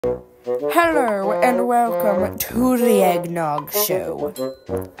Hello and welcome to the EggNog Show.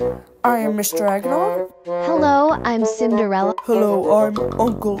 I am Mr. Eggnog. Hello, I'm Cinderella. Hello, I'm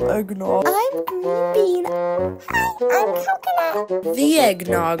Uncle Eggnog. I'm Green Bean. Hi, I'm Coconut. The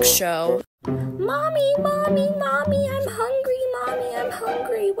EggNog Show. Mommy, I'm hungry. Mommy, I'm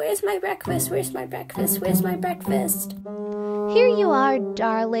hungry. Where's my breakfast? Where's my breakfast? Here you are,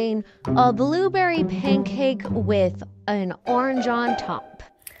 darling. A blueberry pancake with an orange on top.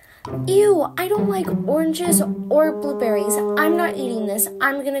 Ew, I don't like oranges or blueberries. I'm not eating this.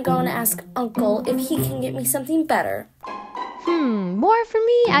 I'm gonna go and ask Uncle if he can get me something better. More for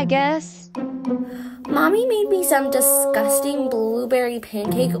me, I guess. Mommy made me some disgusting blueberry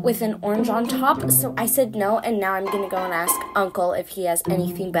pancake with an orange on top, so I said no, and now I'm gonna go and ask Uncle if he has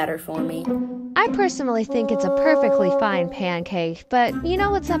anything better for me. I personally think it's a perfectly fine pancake, but you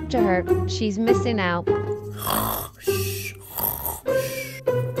know it's up to her. She's missing out.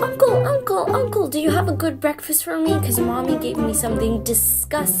 Uncle, do you have a good breakfast for me? Because Mommy gave me something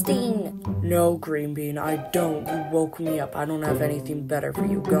disgusting. No, Green Bean, I don't. You woke me up. I don't have anything better for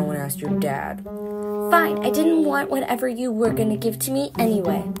you. Go and ask your dad. Fine, I didn't want whatever you were going to give to me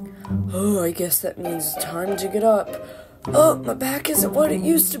anyway. Oh, I guess that means it's time to get up. Oh, my back isn't what it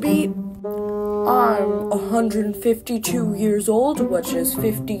used to be. I'm 152 years old, which is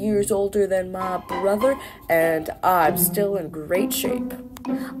 50 years older than my brother, and I'm still in great shape.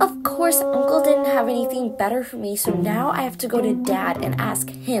 Of course, Uncle didn't have anything better for me, so now I have to go to Dad and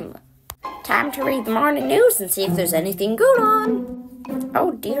ask him. Time to read the morning news and see if there's anything good on.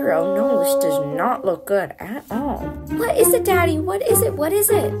 Oh dear, oh no, this does not look good at all. What is it, Daddy? What is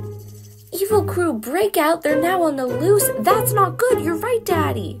it? Evil crew break out, they're now on the loose. That's not good, you're right,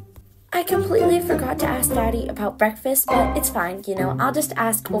 Daddy. I completely forgot to ask Daddy about breakfast, but it's fine, I'll just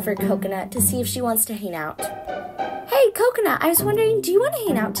ask over Coconut to see if she wants to hang out. Hey, Coconut, I was wondering, do you want to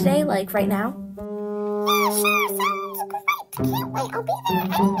hang out today, like right now? Yeah, sure, sounds great. Can't wait, I'll be there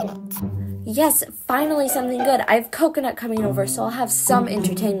any minute. Yes, finally something good. I have Coconut coming over, so I'll have some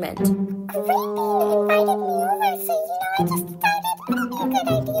entertainment. Green Bean invited me over, so I just decided it'll be a good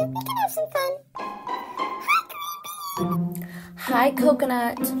idea. We can have some fun. Hi, Green Bean. Hi,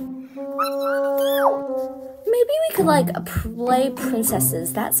 Coconut. What do you want to do? Maybe we could, play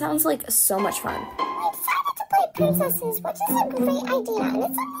princesses. That sounds like so much fun. We decided to play princesses, which is a great idea, and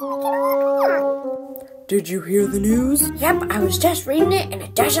it's something we can all agree on. Did you hear the news? Yep, I was just reading it, and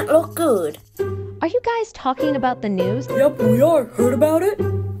it doesn't look good. Are you guys talking about the news? Yep, we are. Heard about it?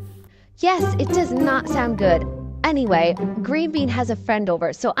 Yes, it does not sound good. Anyway, Green Bean has a friend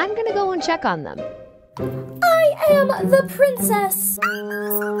over, so I'm gonna go and check on them. I am the princess.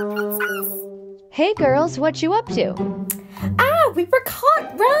 Hey girls, what you up to? We were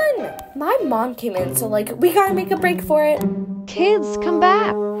caught. Run! My mom came in, so, we gotta make a break for it. Kids, come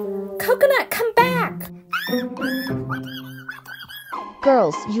back. Coconut, come back!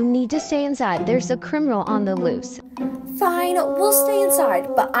 Girls, you need to stay inside. There's a criminal on the loose. Fine, we'll stay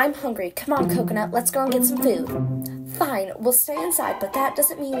inside, but I'm hungry. Come on, Coconut, let's go and get some food. Fine, we'll stay inside, but that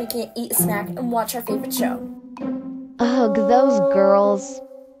doesn't mean we can't eat a snack and watch our favorite show. Ugh, those girls.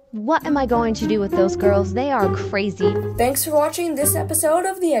 What am I going to do with those girls? They are crazy. Thanks for watching this episode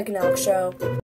of the EggNog Show.